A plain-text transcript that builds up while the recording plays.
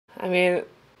I mean,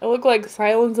 I look like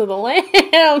Silence of the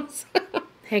Lambs.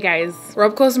 Hey guys, we're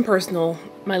up close and personal.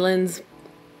 My lens,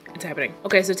 it's happening.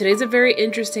 Okay, so today's a very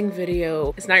interesting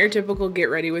video. It's not your typical get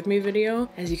ready with me video,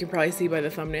 as you can probably see by the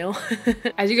thumbnail.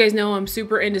 As you guys know, I'm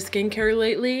super into skincare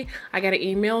lately. I got an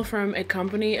email from a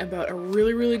company about a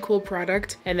really cool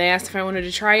product, and they asked if I wanted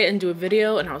to try it and do a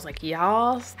video, and I was like,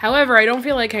 yes. However, I don't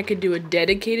feel like I could do a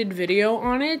dedicated video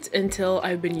on it until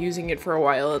I've been using it for a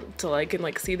while, until I can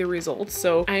like see the results.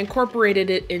 So I incorporated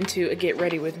it into a get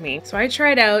ready with me. So I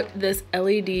tried out this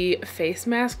LED face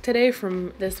mask today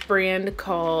from this brand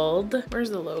called,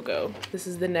 where's the logo? This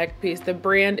is the neck piece. The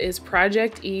brand is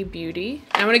Project E Beauty.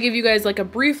 I'm gonna give you guys like a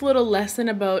brief little lesson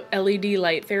about LED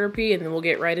light therapy, and then we'll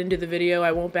get right into the video.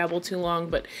 I won't babble too long,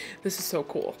 but this is so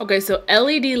cool. Okay, so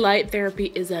LED light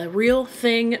therapy is a real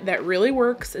thing that really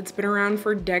works. It's been around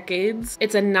for decades.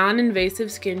 It's a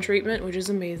non-invasive skin treatment, which is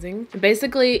amazing.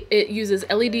 Basically, it uses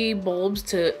LED bulbs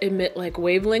to emit like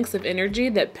wavelengths of energy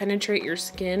that penetrate your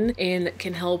skin and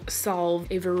can help solve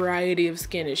a variety of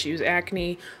skin issues: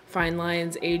 acne, fine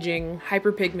lines, aging,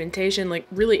 hyperpigmentation, like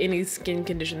really any skin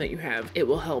condition that you have, it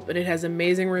will help. And it has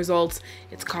amazing results.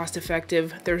 It's cost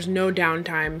effective. There's no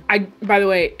downtime. By the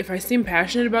way, if I seem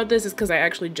passionate about this, it's because I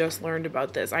actually just learned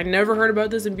about this. I never heard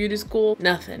about this in beauty school,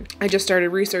 nothing. I just started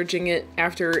researching it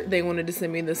after they wanted to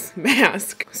send me this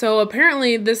mask. So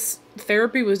apparently this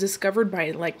therapy was discovered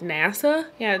by like NASA.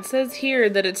 Yeah, it says here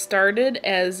that it started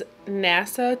as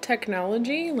NASA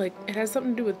technology. Like it has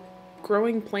something to do with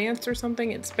growing plants or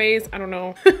something in space. I don't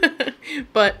know.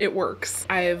 But it works.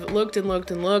 I've looked and looked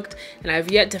and looked, and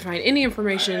I've yet to find any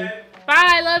information. Bye,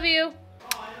 I love you.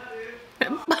 Bye,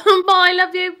 I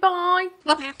love you. Bye.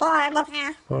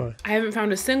 Bye. I haven't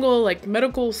found a single like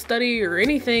medical study or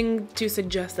anything to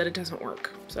suggest that it doesn't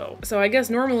work. So I guess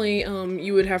normally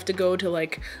you would have to go to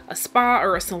like a spa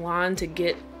or a salon to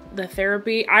get the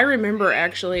therapy. I remember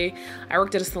actually, I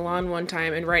worked at a salon one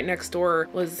time, and right next door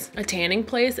was a tanning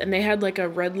place, and they had like a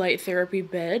red light therapy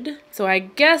bed. So I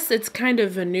guess it's kind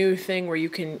of a new thing where you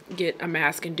can get a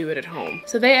mask and do it at home.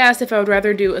 So they asked if I would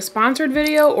rather do a sponsored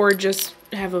video or just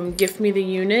have them gift me the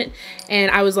unit,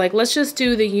 and I was like, let's just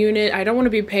do the unit. I don't want to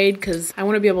be paid because I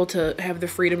want to be able to have the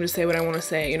freedom to say what I want to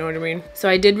say, you know what I mean? So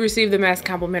I did receive the mask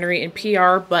complimentary in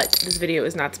PR, but this video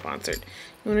is not sponsored.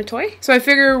 You want a toy? So I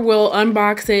figure we'll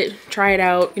unbox it, try it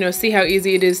out, you know, see how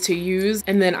easy it is to use,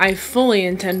 and then I fully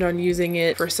intend on using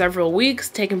it for several weeks,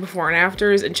 taking before and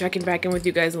afters, and checking back in with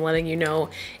you guys and letting you know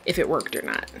if it worked or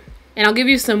not. And I'll give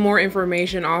you some more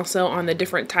information also on the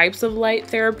different types of light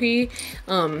therapy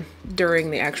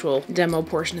during the actual demo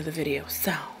portion of the video.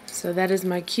 So that is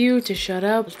my cue to shut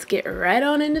up. Let's get right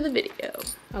on into the video.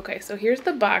 Okay, so here's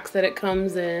the box that it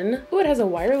comes in. Oh, it has a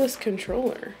wireless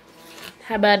controller.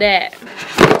 How about that?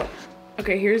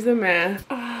 Okay, here's the mask.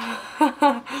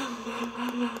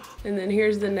 And then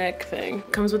here's the neck thing.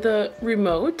 Comes with a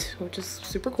remote, which is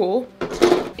super cool.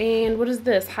 And what is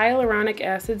this? Hyaluronic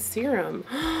acid serum.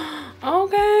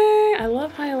 Okay, I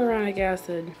love hyaluronic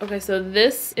acid. Okay, so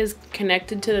this is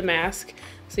connected to the mask.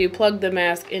 So you plug the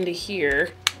mask into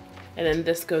here, and then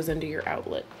this goes into your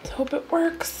outlet. Let's hope it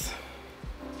works.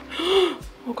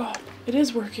 Oh God, it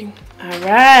is working. All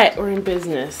right, we're in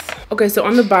business. Okay, so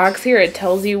on the box here, it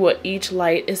tells you what each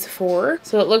light is for.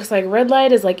 So it looks like red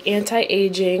light is like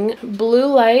anti-aging. Blue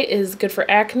light is good for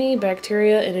acne,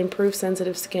 bacteria, and improved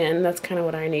sensitive skin. That's kind of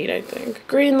what I need, I think.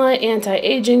 Green light,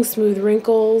 anti-aging, smooth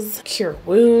wrinkles, cure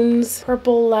wounds.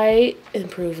 Purple light,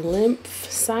 improve lymph.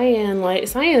 Cyan light,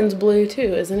 cyan's blue too,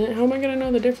 isn't it? How am I gonna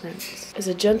know the difference? Is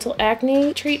a gentle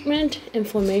acne treatment,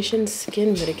 inflammation,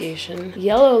 skin mitigation.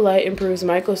 Yellow light improves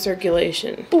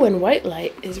microcirculation. Oh, and white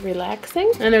light is relaxing.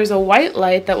 And there's a white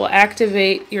light that will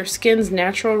activate your skin's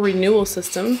natural renewal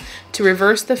system to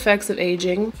reverse the effects of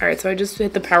aging. All right, so I just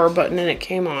hit the power button and it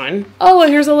came on. Oh,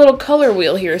 and here's a little color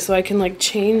wheel here so I can like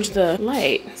change the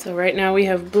light. So right now we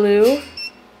have blue.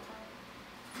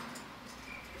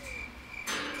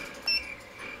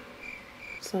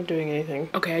 It's not doing anything.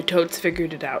 Okay, I totes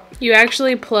figured it out. You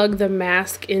actually plug the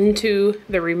mask into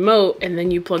the remote, and then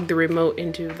you plug the remote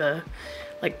into the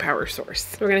like power source.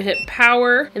 So we're gonna hit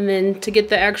power, and then to get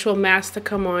the actual mask to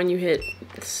come on, you hit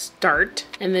start,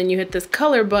 and then you hit this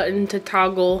color button to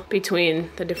toggle between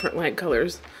the different light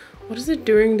colors. What is it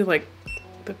doing to like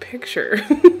the picture?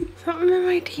 Something in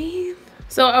my teeth.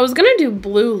 So I was gonna do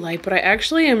blue light, but I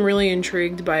actually am really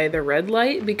intrigued by the red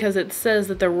light because it says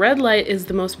that the red light is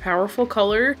the most powerful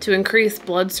color to increase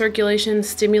blood circulation,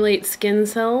 stimulate skin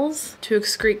cells, to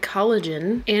excrete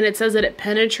collagen, and it says that it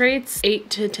penetrates 8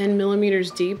 to 10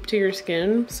 millimeters deep to your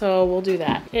skin, so we'll do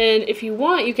that. And if you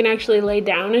want, you can actually lay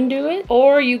down and do it,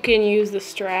 or you can use the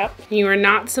strap. You are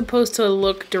not supposed to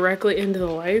look directly into the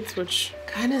lights, which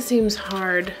kind of seems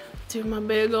hard. Do my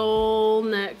big old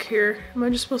neck here. Am I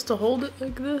just supposed to hold it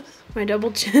like this? My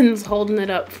double chin's holding it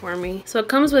up for me. So it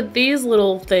comes with these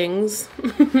little things.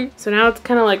 So now it's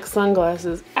kind of like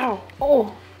sunglasses. Ow.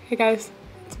 Oh. Hey guys,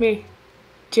 it's me,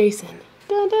 Jason.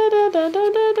 Da, da, da, da, da,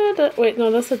 da, da. Wait,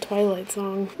 no, that's a Twilight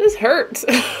song. This hurts.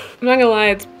 I'm not gonna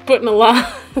lie, it's putting a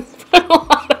lot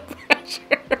of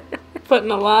pressure.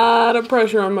 Putting a lot of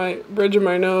pressure on my bridge of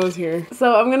my nose here.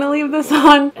 So I'm gonna leave this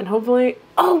on and hopefully,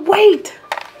 oh wait!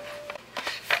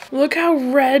 Look how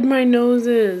red my nose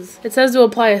is. It says to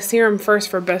apply a serum first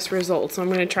for best results. So I'm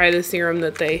gonna try the serum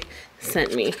that they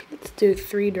sent me. Let's do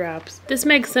 3 drops. This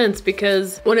makes sense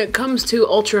because when it comes to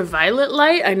ultraviolet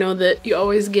light, I know that you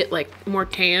always get like more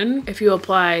tan if you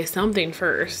apply something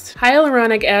first.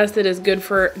 Hyaluronic acid is good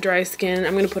for dry skin.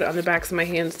 I'm gonna put it on the backs of my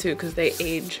hands too because they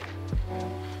age.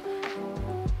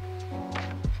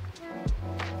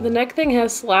 The neck thing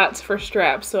has slats for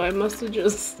straps, so I must have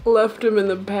just left them in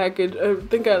the package. I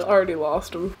think I already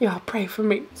lost them. Yeah, pray for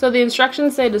me. So the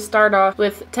instructions say to start off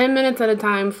with 10 minutes at a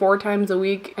time, 4 times a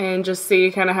week, and just see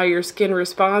kind of how your skin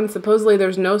responds. Supposedly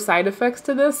there's no side effects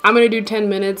to this. I'm gonna do 10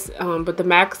 minutes, but the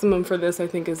maximum for this I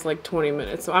think is like 20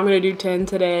 minutes. So I'm gonna do 10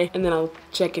 today, and then I'll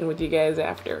check in with you guys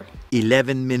after.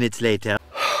 11 minutes later.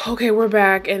 Okay, we're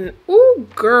back, and ooh,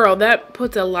 girl, that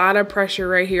puts a lot of pressure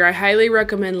right here. I highly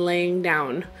recommend laying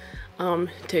down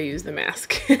to use the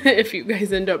mask if you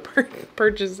guys end up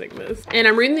purchasing this. And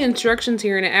I'm reading the instructions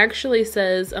here, and it actually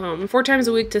says 4 times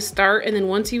a week to start, and then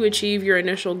once you achieve your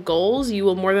initial goals, you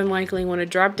will more than likely want to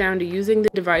drop down to using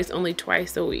the device only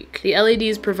twice a week. The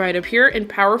LEDs provide a pure and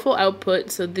powerful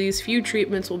output, so these few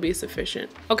treatments will be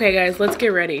sufficient. Okay guys, let's get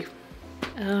ready.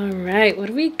 All right, what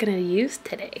are we gonna use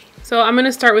today? So I'm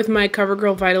gonna start with my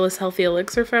CoverGirl Vitalist Healthy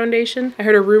Elixir Foundation. I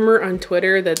heard a rumor on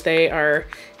Twitter that they are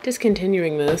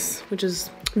discontinuing this, which is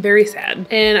very sad.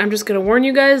 And I'm just gonna warn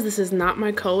you guys, this is not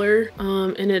my color.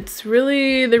 And it's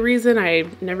really the reason I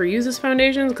never use this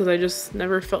foundation because I just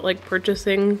never felt like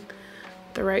purchasing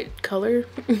the right color.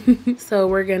 So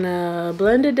we're gonna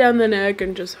blend it down the neck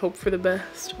and just hope for the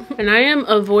best. And I am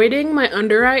avoiding my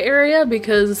under eye area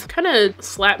because it kind of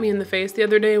slapped me in the face the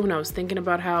other day when I was thinking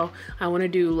about how I want to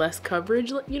do less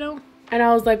coverage, you know? And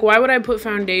I was like, why would I put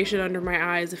foundation under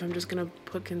my eyes if I'm just gonna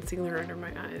put concealer under my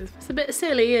eyes? It's a bit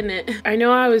silly, isn't it? I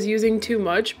know I was using too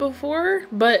much before,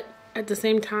 but at the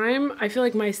same time, I feel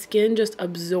like my skin just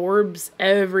absorbs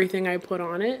everything I put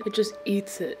on it. It just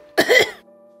eats it.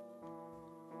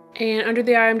 And under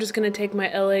the eye, I'm just gonna take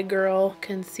my LA Girl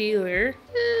concealer.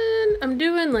 And I'm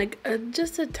doing like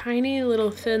just a tiny little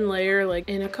thin layer like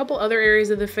in a couple other areas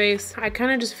of the face. I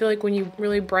kind of just feel like when you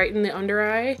really brighten the under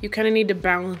eye, you kind of need to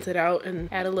balance it out and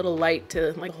add a little light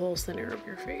to like the whole center of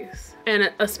your face.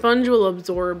 And a sponge will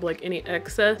absorb like any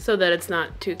excess so that it's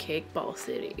not too cake ball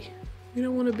city. You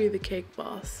don't want to be the cake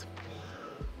boss.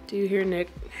 Do you hear Nick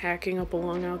hacking up a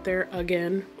lung out there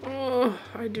again? Oh,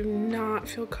 I do not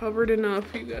feel covered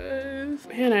enough, you guys.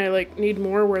 Man, I like need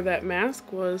more where that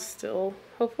mask was still.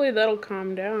 Hopefully that'll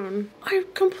calm down. I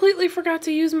completely forgot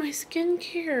to use my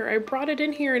skincare. I brought it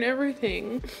in here and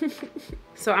everything.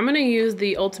 So I'm gonna use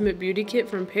the Ultimate Beauty Kit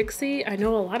from Pixi. I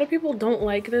know a lot of people don't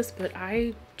like this, but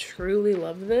I truly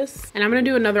love this. And I'm gonna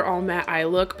do another all matte eye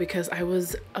look because I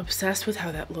was obsessed with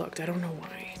how that looked. I don't know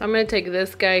why. So I'm gonna take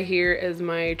this guy here as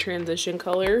my transition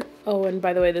color. Oh, and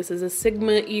by the way, this is a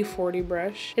Sigma E40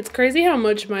 brush. It's crazy how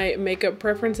much my makeup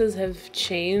preferences have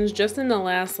changed just in the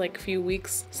last like few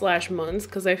weeks / months,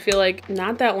 because I feel like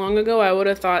not that long ago I would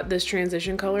have thought this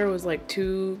transition color was like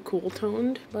too cool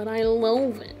toned, but I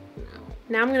love it now.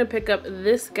 Now I'm gonna pick up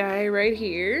this guy right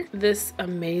here. This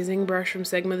amazing brush from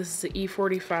Sigma. This is the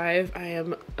E45. I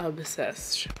am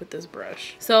obsessed with this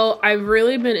brush. So I've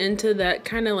really been into that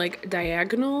kind of like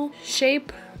diagonal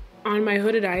shape on my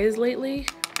hooded eyes lately.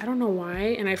 I don't know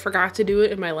why, and I forgot to do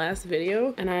it in my last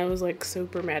video, and I was like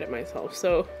super mad at myself.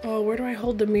 So, oh, where do I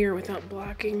hold the mirror without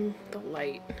blocking the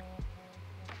light?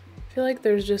 I feel like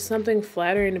there's just something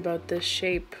flattering about this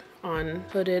shape on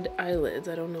hooded eyelids.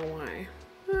 I don't know why.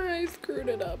 I screwed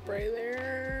it up right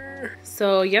there.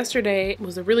 So yesterday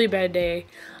was a really bad day.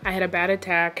 I had a bad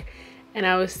attack and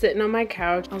I was sitting on my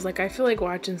couch. I was like, I feel like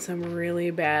watching some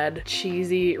really bad,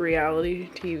 cheesy reality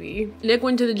TV. Nick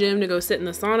went to the gym to go sit in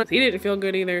the sauna. He didn't feel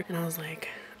good either. And I was like,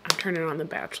 I'm turning on The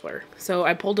Bachelor. So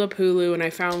I pulled up Hulu and I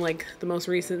found like the most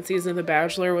recent season of The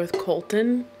Bachelor with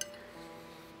Colton.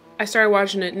 I started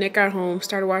watching it, Nick got home,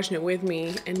 started watching it with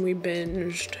me, and we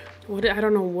binged. I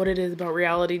don't know what it is about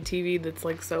reality TV that's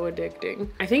like so addicting.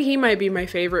 I think he might be my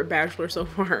favorite Bachelor so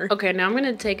far. Okay, now I'm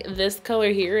gonna take this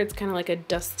color here. It's kind of like a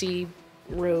dusty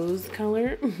rose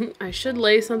color. I should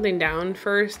lay something down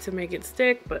first to make it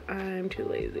stick, but I'm too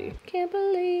lazy. Can't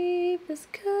believe this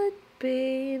could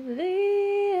be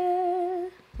the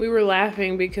end. We were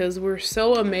laughing because we're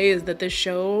so amazed that this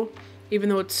show, even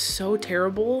though it's so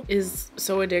terrible, is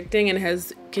so addicting and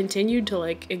has continued to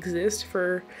like exist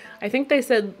for, I think they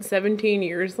said 17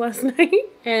 years last night.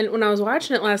 And when I was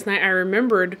watching it last night, I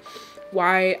remembered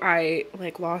why I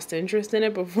like lost interest in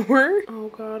it before. Oh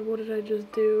God, what did I just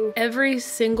do? Every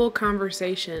single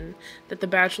conversation that The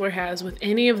Bachelor has with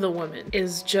any of the women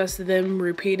is just them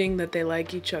repeating that they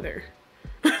like each other.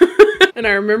 And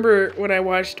I remember when I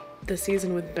watched the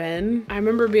season with Ben, I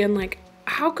remember being like,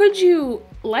 how could you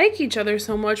like each other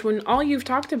so much when all you've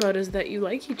talked about is that you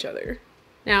like each other?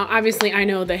 Now, obviously, I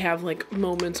know they have like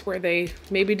moments where they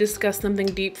maybe discuss something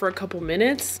deep for a couple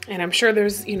minutes, and I'm sure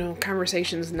there's, you know,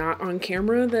 conversations not on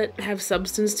camera that have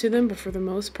substance to them, but for the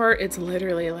most part, it's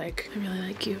literally like, I really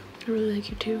like you. I really like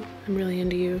you too. I'm really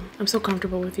into you. I'm so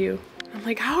comfortable with you. I'm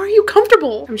like, how are you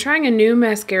comfortable? I'm trying a new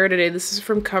mascara today. This is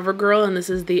from CoverGirl, and this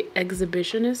is the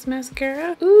Exhibitionist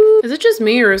mascara. Ooh. Is it just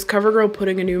me, or is CoverGirl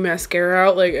putting a new mascara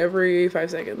out like every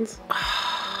 5 seconds?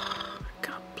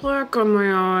 Black on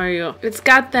my eye. It's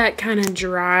got that kind of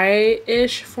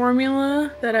dry-ish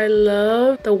formula that I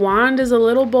love. The wand is a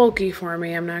little bulky for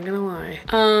me, I'm not gonna lie.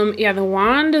 Yeah, the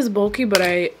wand is bulky, but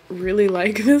I really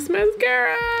like this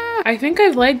mascara. I think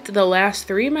I've liked the last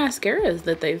 3 mascaras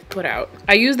that they've put out.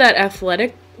 I use that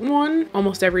Athletic one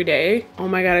almost every day. Oh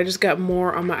my God, I just got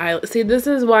more on my eyelid. See, this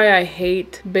is why I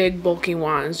hate big bulky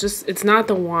wands. Just, it's not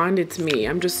the wand, it's me.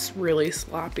 I'm just really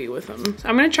sloppy with them. So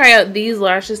I'm gonna try out these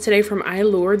lashes today from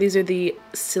Allure. These are the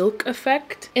Silk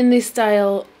Effect in the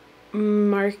style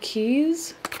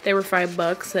Marquise. They were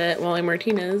 $5 at Wally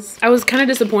Martinez. I was kind of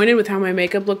disappointed with how my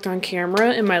makeup looked on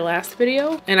camera in my last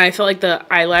video, and I felt like the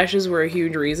eyelashes were a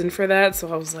huge reason for that,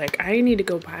 so I was like, I need to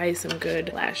go buy some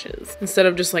good lashes instead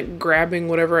of just like grabbing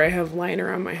whatever I have lying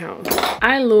around my house.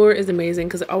 Allure is amazing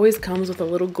because it always comes with a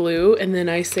little glue, and then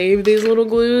I save these little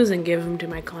glues and give them to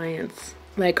my clients.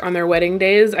 Like on their wedding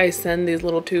days, I send these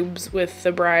little tubes with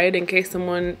the bride in case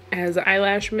someone has an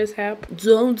eyelash mishap.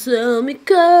 Don't tell me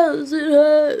 'cause it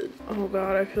hurts. Oh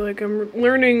God, I feel like I'm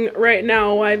learning right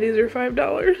now why these are $5.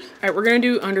 All right, we're gonna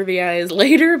do under the eyes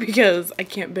later because I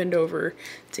can't bend over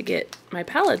to get my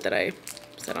palette that I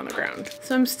set on the ground.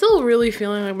 So I'm still really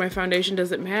feeling like my foundation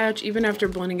doesn't match even after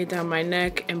blending it down my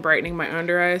neck and brightening my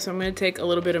under eye. So I'm gonna take a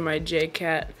little bit of my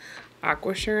J-Cat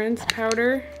Aquassurance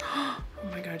powder. Oh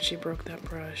my God, she broke that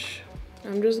brush.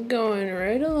 I'm just going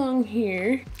right along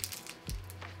here.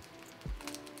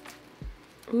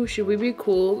 Ooh, should we be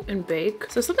cool and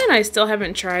bake? So something I still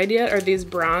haven't tried yet are these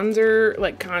bronzer,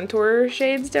 like contour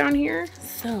shades down here.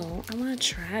 So I wanna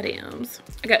try them.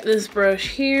 I got this brush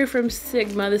here from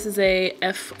Sigma. This is a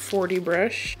F40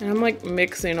 brush. And I'm like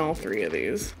mixing all 3 of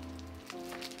these.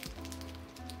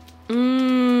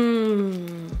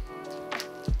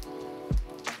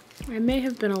 I may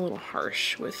have been a little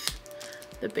harsh with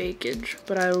the bakage,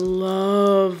 but I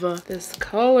love this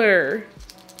color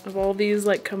of all these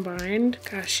like combined.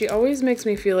 Gosh, she always makes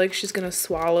me feel like she's gonna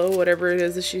swallow whatever it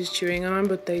is that she's chewing on,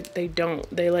 but they don't.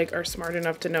 They like are smart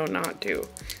enough to know not to.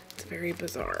 It's very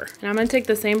bizarre. And I'm gonna take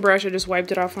the same brush, I just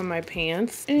wiped it off on my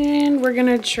pants, and we're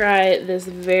gonna try this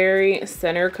very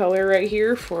center color right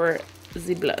here for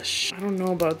the blush. I don't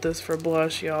know about this for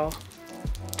blush, y'all.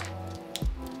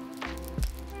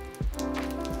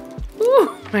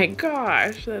 Oh my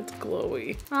gosh, that's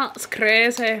glowy. That's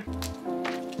crazy.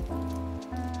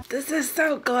 This is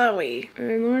so glowy.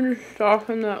 I'm going to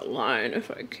soften that line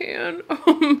if I can.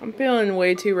 I'm feeling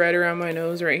way too red around my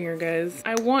nose right here, guys.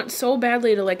 I want so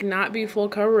badly to like not be full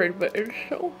coverage, but it's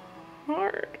so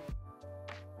hard.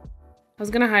 I was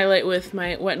gonna highlight with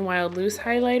my Wet n Wild Loose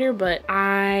highlighter, but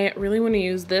I really want to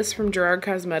use this from Gerard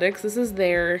Cosmetics. This is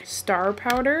their Star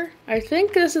Powder. I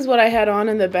think this is what I had on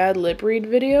in the Bad Lip Read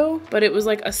video, but it was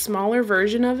like a smaller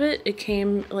version of it. It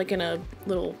came like in a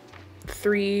little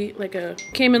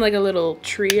came in like a little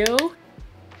trio.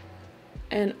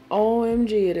 And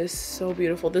OMG, it is so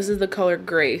beautiful. This is the color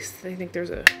Grace. I think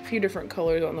there's a few different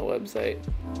colors on the website.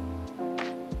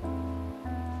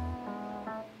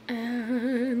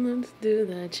 And let's do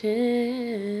the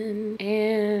chin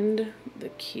and the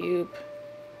cube.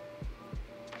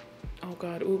 Oh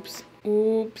God, oops.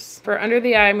 Oops. For under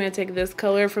the eye, I'm gonna take this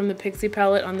color from the Pixie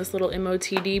palette on this little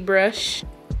MOTD brush.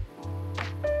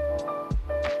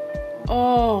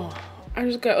 Oh, I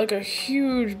just got like a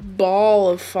huge ball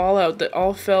of fallout that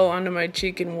all fell onto my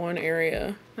cheek in one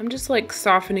area. I'm just like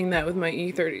softening that with my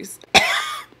E30s.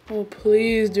 Oh,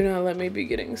 please do not let me be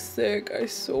getting sick. I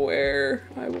swear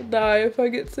I will die if I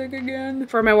get sick again.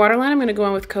 For my waterline, I'm gonna go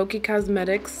on with Kokie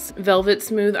Cosmetics Velvet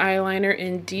Smooth Eyeliner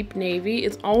in Deep Navy.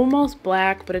 It's almost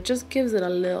black, but it just gives it a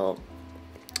little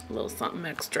something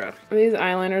extra. These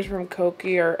eyeliners from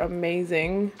Kokie are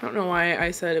amazing. I don't know why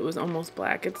I said it was almost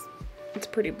black. It's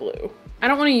pretty blue. I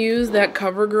don't want to use that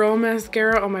CoverGirl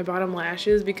mascara on my bottom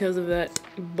lashes because of that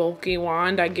bulky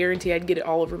wand. I guarantee I'd get it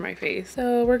all over my face.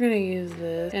 So we're gonna use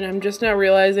this. And I'm just now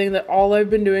realizing that all I've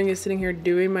been doing is sitting here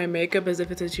doing my makeup as if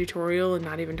it's a tutorial and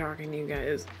not even talking to you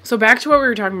guys. So back to what we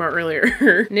were talking about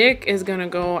earlier. Nick is gonna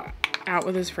go out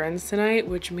with his friends tonight,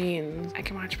 which means I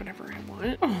can watch whatever I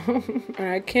want. And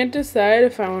I can't decide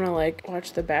if I want to like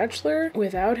watch The Bachelor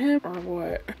without him or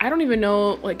what. I don't even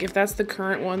know like if that's the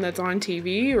current one that's on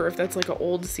TV or if that's like an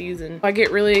old season. I get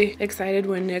really excited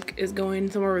when Nick is going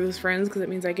somewhere with his friends because it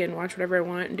means I can watch whatever I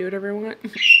want and do whatever I want.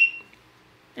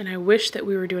 And I wish that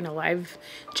we were doing a live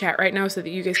chat right now so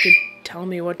that you guys could tell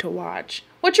me what to watch.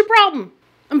 What's your problem?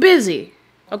 I'm busy.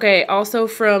 Okay, also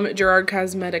from Gerard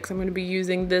Cosmetics, I'm going to be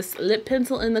using this lip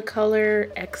pencil in the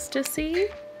color Ecstasy.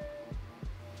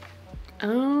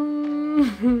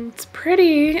 It's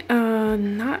pretty.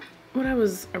 Not what I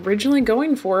was originally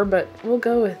going for, but we'll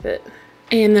go with it.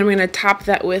 And then I'm going to top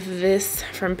that with this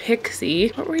from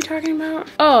Pixie. What were we talking about?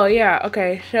 Oh, yeah.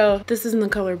 Okay, so this is in the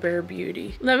color Bare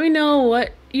Beauty. Let me know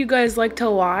what you guys like to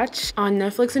watch on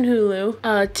Netflix and Hulu.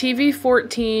 TV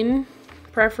 14.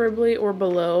 Preferably or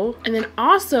below. And then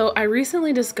also I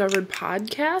recently discovered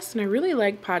podcasts and I really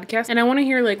like podcasts and I want to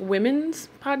hear like women's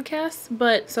podcasts,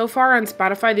 but so far on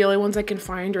Spotify the only ones I can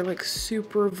find are like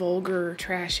super vulgar,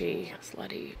 trashy,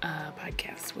 slutty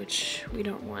podcasts, which we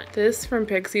don't want. This from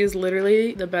Pixie is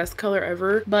literally the best color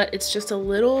ever, but it's just a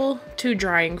little too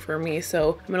drying for me,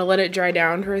 so I'm gonna let it dry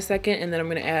down for a second and then I'm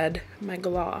gonna add my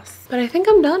gloss. But I think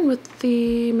I'm done with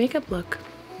the makeup look.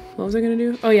 What was I gonna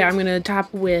do? Oh yeah, I'm gonna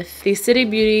top with the City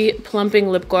Beauty Plumping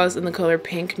Lip Gloss in the color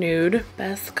Pink Nude.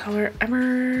 Best color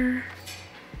ever.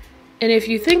 And if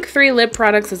you think 3 lip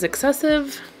products is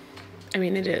excessive, I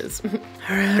mean it is.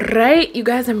 All right, you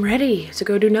guys, I'm ready to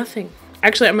go do nothing.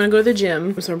 Actually, I'm gonna go to the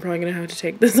gym, so I'm probably gonna have to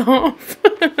take this off.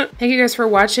 Thank you guys for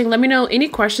watching. Let me know any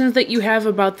questions that you have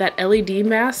about that LED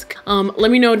mask. Let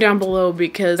me know down below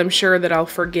because I'm sure that I'll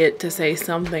forget to say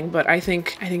something, but I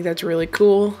think that's really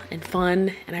cool and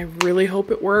fun, and I really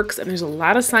hope it works, and there's a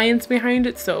lot of science behind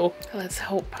it, so let's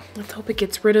hope it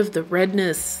gets rid of the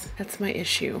redness. That's my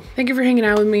issue. Thank you for hanging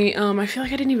out with me. I feel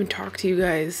like I didn't even talk to you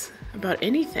guys about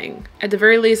anything. At the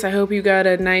very least, I hope you got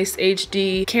a nice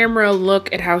HD camera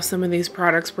look at how some of these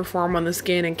products perform on the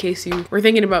skin in case you were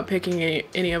thinking about picking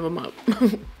any of them up.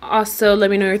 Also,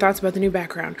 let me know your thoughts about the new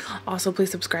background. Also,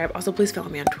 please subscribe. Also, please follow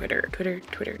me on Twitter.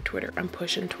 Twitter. I'm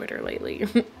pushing Twitter lately.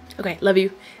 Okay, love you.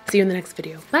 See you in the next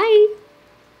video. Bye!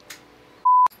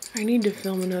 I need to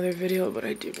film another video, but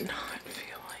I do not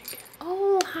feel like it.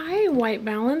 Oh, hi, White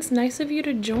Balance. Nice of you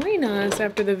to join us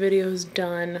after the video's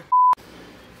done.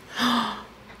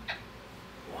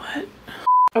 What?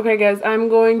 Okay guys, I'm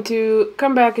going to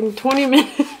come back in 20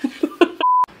 minutes. Oh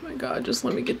my god, just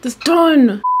let me get this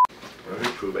done. Alright,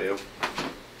 cool, babe.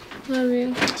 Love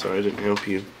you. Sorry I didn't help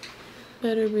you.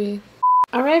 Better be.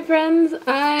 Alright friends,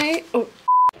 oh.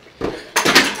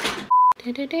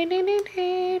 Can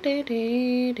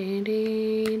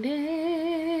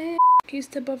you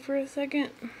step up for a second?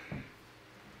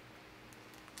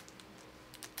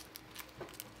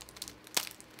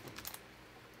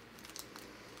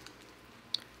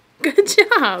 Good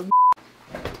job.